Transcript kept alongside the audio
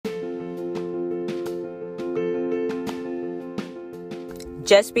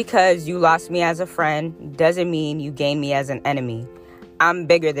Just because you lost me as a friend doesn't mean you gained me as an enemy. I'm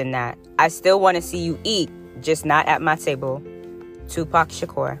bigger than that. I still want to see you eat, just not at my table. Tupac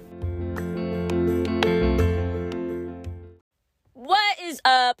Shakur. What is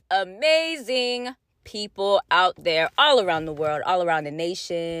up, amazing people out there all around the world, all around the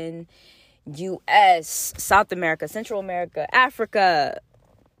nation, U.S., South America, Central America, Africa,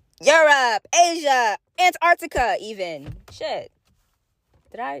 Europe, Asia, Antarctica even. Shit.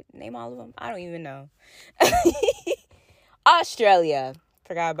 Did I name all of them? I don't even know. Australia.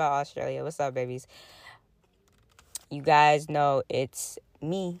 Forgot about Australia. What's up, babies? You guys know it's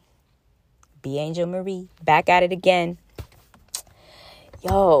me, B. Angel Marie, back at it again.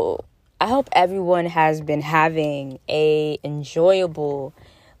 Yo, I hope everyone has been having a enjoyable,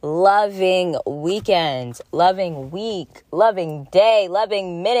 loving weekend, loving week, loving day,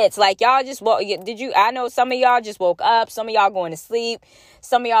 loving minutes. Like, y'all just woke. I know some of y'all just woke up. Some of y'all going to sleep.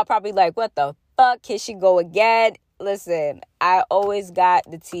 Some of y'all probably like, what the fuck? Here she go again. Listen, I always got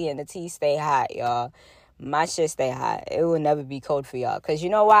the tea, and the tea stay hot, y'all. My shit stay hot. It will never be cold for y'all. Because you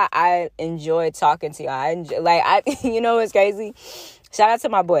know why? I enjoy talking to y'all. You know what's crazy? Shout out to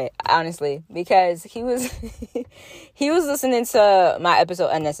my boy, honestly, because he was listening to my episode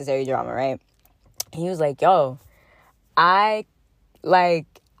Unnecessary Drama, right? He was like, yo, I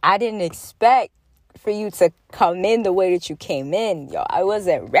didn't expect for you to come in the way that you came in, yo. I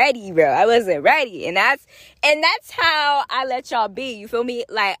wasn't ready, bro. I wasn't ready. And that's how I let y'all be. You feel me?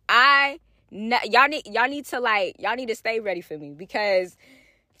 Like, y'all need to stay ready for me, because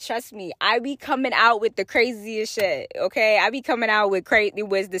trust me, I be coming out with the craziest shit, okay? I be coming out with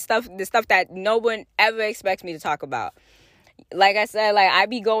the stuff that no one ever expects me to talk about. Like I said, like, I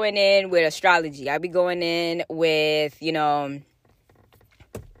be going in with astrology. I be going in with,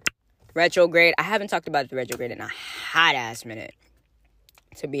 retrograde. I haven't talked about the retrograde in a hot ass minute,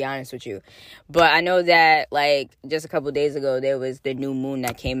 to be honest with you. But I know that, like, just a couple days ago, there was the new moon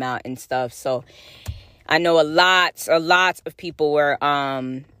that came out and stuff. So I know a lot of people were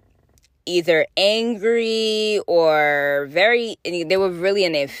either angry or they were really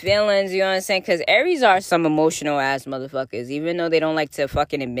in their feelings, you know what I'm saying? Because Aries are some emotional ass motherfuckers. Even though they don't like to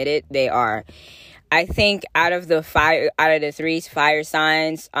fucking admit it, they are. I think out of the three fire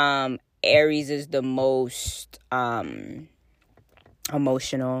signs, Aries is the most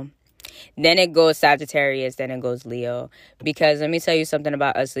emotional. Then it goes Sagittarius, then it goes Leo. Because let me tell you something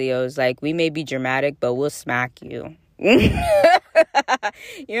about us Leos. Like, we may be dramatic, but we'll smack you. You know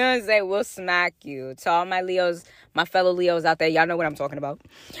what I'm saying? We'll smack you. To all my Leos, my fellow Leos out there, y'all know what I'm talking about.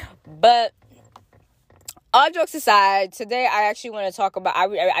 But all jokes aside, today I actually want to talk about,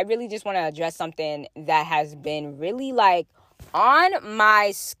 I really just want to address something that has been really, like, on my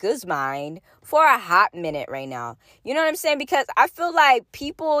skuz mind for a hot minute right now. You know what I'm saying? Because I feel like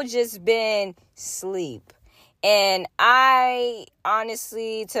people just been sleep. And I,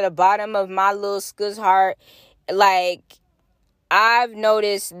 honestly, to the bottom of my little skuz heart, like, I've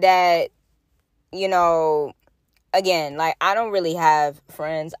noticed that, again, like, I don't really have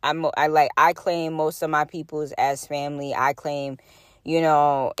friends. I claim most of my peoples as family. I claim,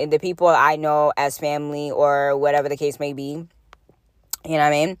 the people I know as family, or whatever the case may be. You know what I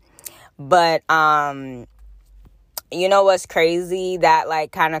mean? But, what's crazy that,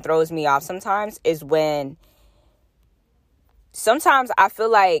 like, kind of throws me off sometimes is when sometimes I feel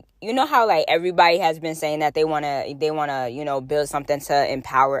like, how, like, everybody has been saying that they want to, build something to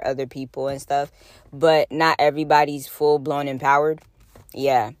empower other people and stuff, but not everybody's full-blown empowered.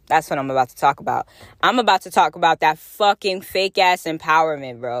 Yeah, that's what I'm about to talk about. I'm about to talk about that fucking fake-ass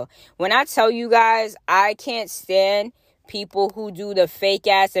empowerment, bro. When I tell you guys, I can't stand people who do the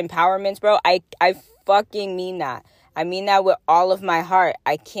fake-ass empowerments, bro. I fucking mean that. I mean that with all of my heart.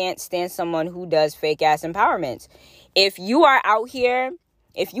 I can't stand someone who does fake-ass empowerments. If you are out here,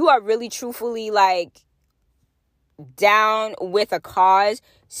 if you are really truthfully, like, down with a cause,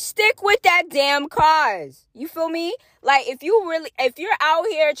 stick with that damn cause. You feel me? Like, if you're out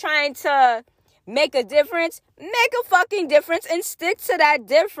here trying to make a difference, make a fucking difference and stick to that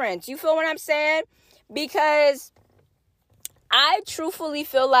difference. You feel what I'm saying? Because I truthfully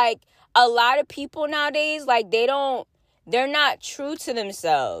feel like a lot of people nowadays, like, they're not true to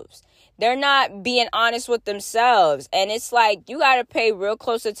themselves. They're not being honest with themselves. And it's like, you got to pay real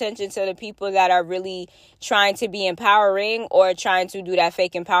close attention to the people that are really trying to be empowering or trying to do that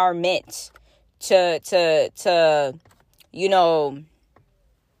fake empowerment to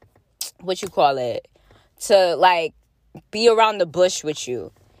what you call it, to, like, be around the bush with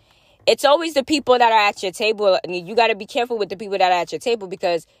you. it's always the people that are at your table. You got to be careful with the people that are at your table,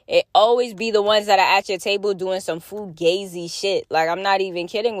 because it always be the ones that are at your table doing some food gazy shit. Like, I'm not even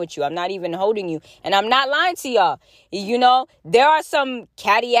kidding with you. I'm not even holding you. And I'm not lying to y'all. You know, there are some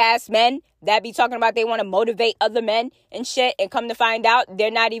catty ass men that be talking about they want to motivate other men and shit. And come to find out,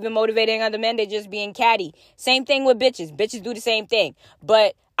 they're not even motivating other men. They're just being catty. Same thing with bitches. Bitches do the same thing.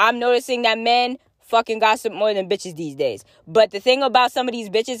 But I'm noticing that men fucking gossip more than bitches these days. But the thing about some of these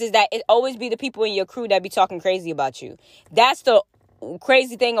bitches is that it always be the people in your crew that be talking crazy about you. That's the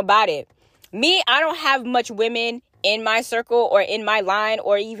crazy thing about it. Me, I don't have much women in my circle or in my line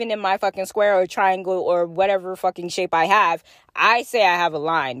or even in my fucking square or triangle or whatever fucking shape I have. I say I have a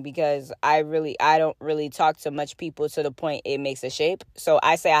line because I don't really talk to much people to the point it makes a shape. So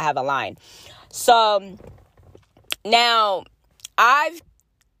I say I have a line. So now I've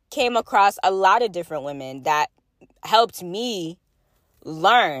came across a lot of different women that helped me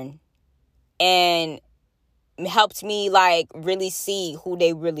learn and helped me like really see who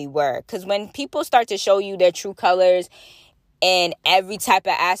they really were. Because when people start to show you their true colors in every type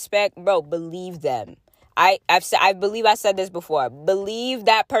of aspect, bro, believe them. I believe I said this before. Believe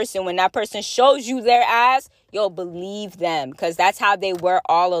that person. When that person shows you their ass, yo, believe them, because that's how they were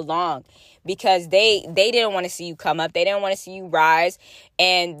all along. Because they didn't want to see you come up. They didn't want to see you rise.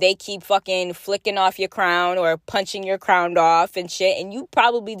 And they keep fucking flicking off your crown or punching your crown off and shit. And you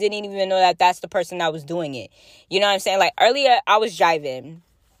probably didn't even know that that's the person that was doing it. You know what I'm saying? Like, earlier, I was driving.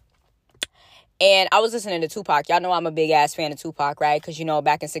 And I was listening to Tupac. Y'all know I'm a big ass fan of Tupac, right? Because, you know,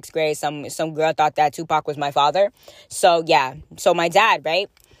 back in 6th grade, some girl thought that Tupac was my father. So, yeah. So, my dad, right?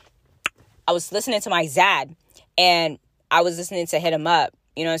 I was listening to my dad. And I was listening to Hit 'Em Up.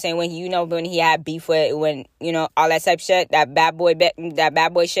 You know what I'm saying? When he had beef with, when, you know, all that type of shit, that bad boy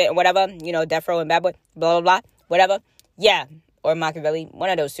shit and whatever, you know, Death Row and Bad Boy, blah, blah, blah, whatever. Yeah. Or Machiavelli,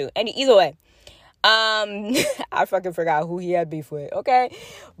 one of those two. Either way. I fucking forgot who he had beef with, okay?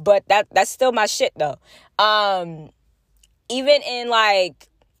 But that's still my shit, though. Even in, like,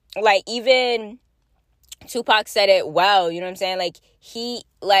 even Tupac said it well, you know what I'm saying? Like, he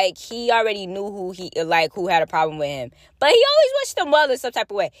already knew who had a problem with him. But he always wished them well in some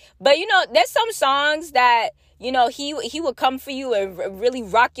type of way. But, you know, there's some songs that, you know, he would come for you and really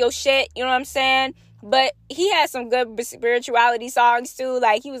rock your shit, you know what I'm saying? But he had some good spirituality songs, too.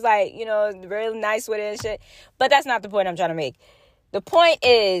 Like, he was, like, you know, really nice with it and shit. But that's not the point I'm trying to make. The point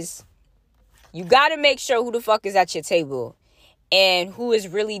is, you got to make sure who the fuck is at your table and who is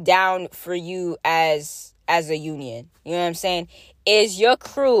really down for you as a union. You know what I'm saying? Is your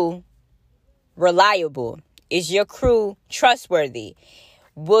crew reliable? Is your crew trustworthy?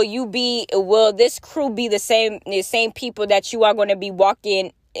 Will this crew be the same people that you are going to be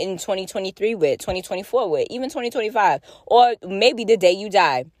walking in 2023 with, 2024 with, even 2025, or maybe the day you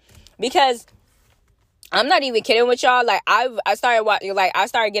die? Because I'm not even kidding with y'all. Like, I started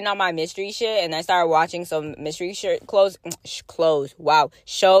getting on my mystery shit, and I started watching some mystery shows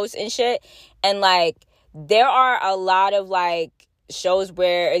and shit. And like, there are a lot of like shows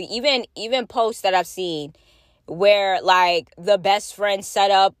where even posts that I've seen where like the best friend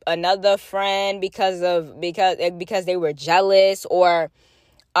set up another friend because they were jealous, or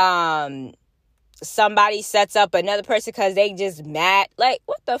somebody sets up another person because they just mad. Like,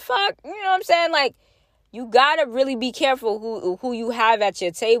 what the fuck? You know what I'm saying? Like, you gotta really be careful who you have at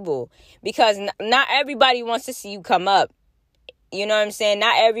your table, because not everybody wants to see you come up. You know what I'm saying?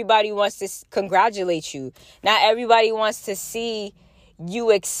 Not everybody wants to congratulate you. Not everybody wants to see you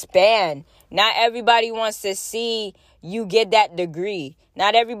expand. Not everybody wants to see you get that degree.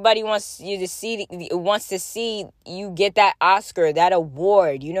 Not everybody wants to see you get that Oscar, that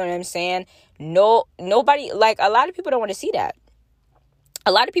award. You know what I'm saying? Nobody, like, a lot of people don't want to see that.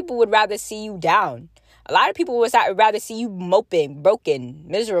 A lot of people would rather see you down. A lot of people would rather see you moping, broken,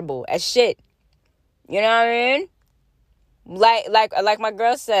 miserable as shit. You know what I mean? Like my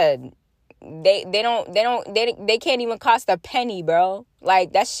girl said, they can't even cost a penny, bro.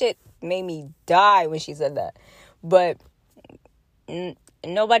 Like, that shit made me die when she said that. But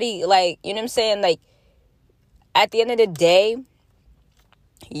nobody, like, you know what I'm saying? Like, at the end of the day,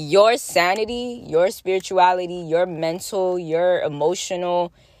 your sanity, your spirituality, your mental, your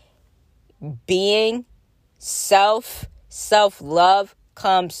emotional being, self-love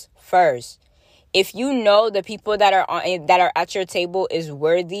comes first. If you know the people that are at your table is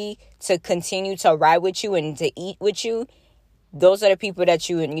worthy to continue to ride with you and to eat with you, those are the people that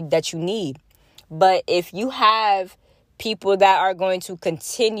you need. But if you have people that are going to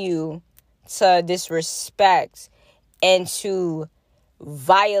continue to disrespect and to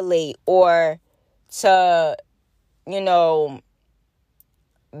violate or to, you know,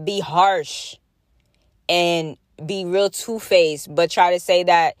 be harsh and be real two-faced, but try to say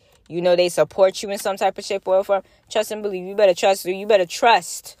that, you know, they support you in some type of shape or form. Trust and believe. You better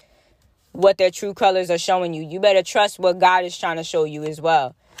trust what their true colors are showing you. You better trust what God is trying to show you as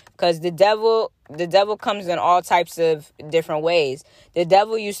well. Because the devil comes in all types of different ways. The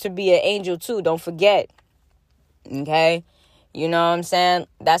devil used to be an angel too. Don't forget. Okay? You know what I'm saying?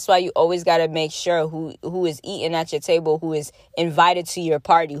 That's why you always got to make sure who is eating at your table, who is invited to your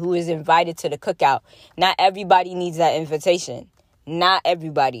party, who is invited to the cookout. Not everybody needs that invitation. Not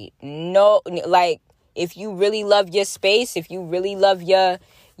everybody. No, like, if you really love your space, if you really love your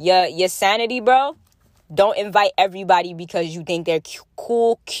sanity, bro, don't invite everybody because you think they're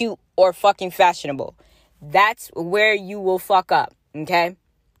cool, cute, or fucking fashionable. That's where you will fuck up, okay?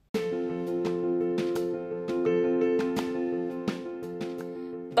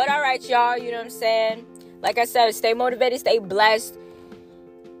 But all right, y'all, you know what I'm saying? Like I said, stay motivated, stay blessed,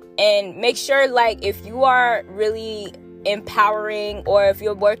 and make sure, like, if you are really empowering or if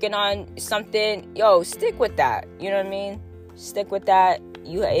you're working on something, stick with that. You know what I mean? Stick with that.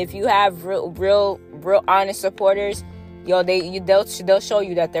 If you have real honest supporters, they'll show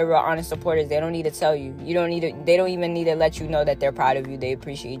you that they're real honest supporters. They don't need to tell you. They don't even need to let you know that they're proud of you. They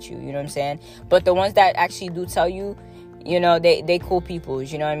appreciate you. You know what I'm saying? But the ones that actually do tell you, you know, they cool people.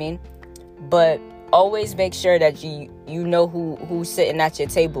 You know what I mean? But always make sure that you know who's sitting at your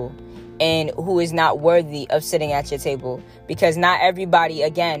table and who is not worthy of sitting at your table. Because not everybody,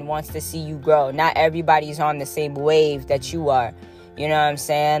 again, wants to see you grow. Not everybody's on the same wave that you are. You know what I'm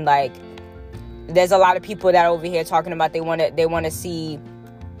saying? Like, there's a lot of people that are over here talking about they want to see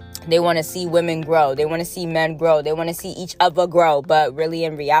women grow. They want to see men grow. They want to see each other grow. But really,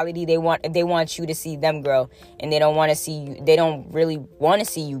 in reality, they want you to see them grow, and they don't really want to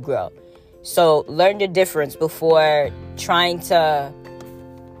see you grow. So learn the difference before trying to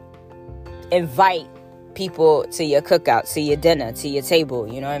invite people to your cookout, to your dinner, to your table.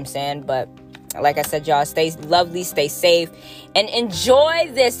 You know what I'm saying? But like I said, y'all, stay lovely, stay safe, and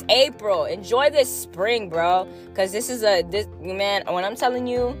enjoy this April. Enjoy this spring, bro. Because man, when I'm telling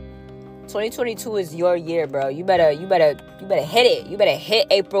you, 2022 is your year, bro. You better hit it. You better hit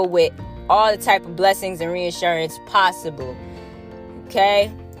April with all the type of blessings and reassurance possible. Okay?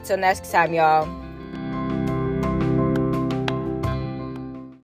 Till next time, y'all.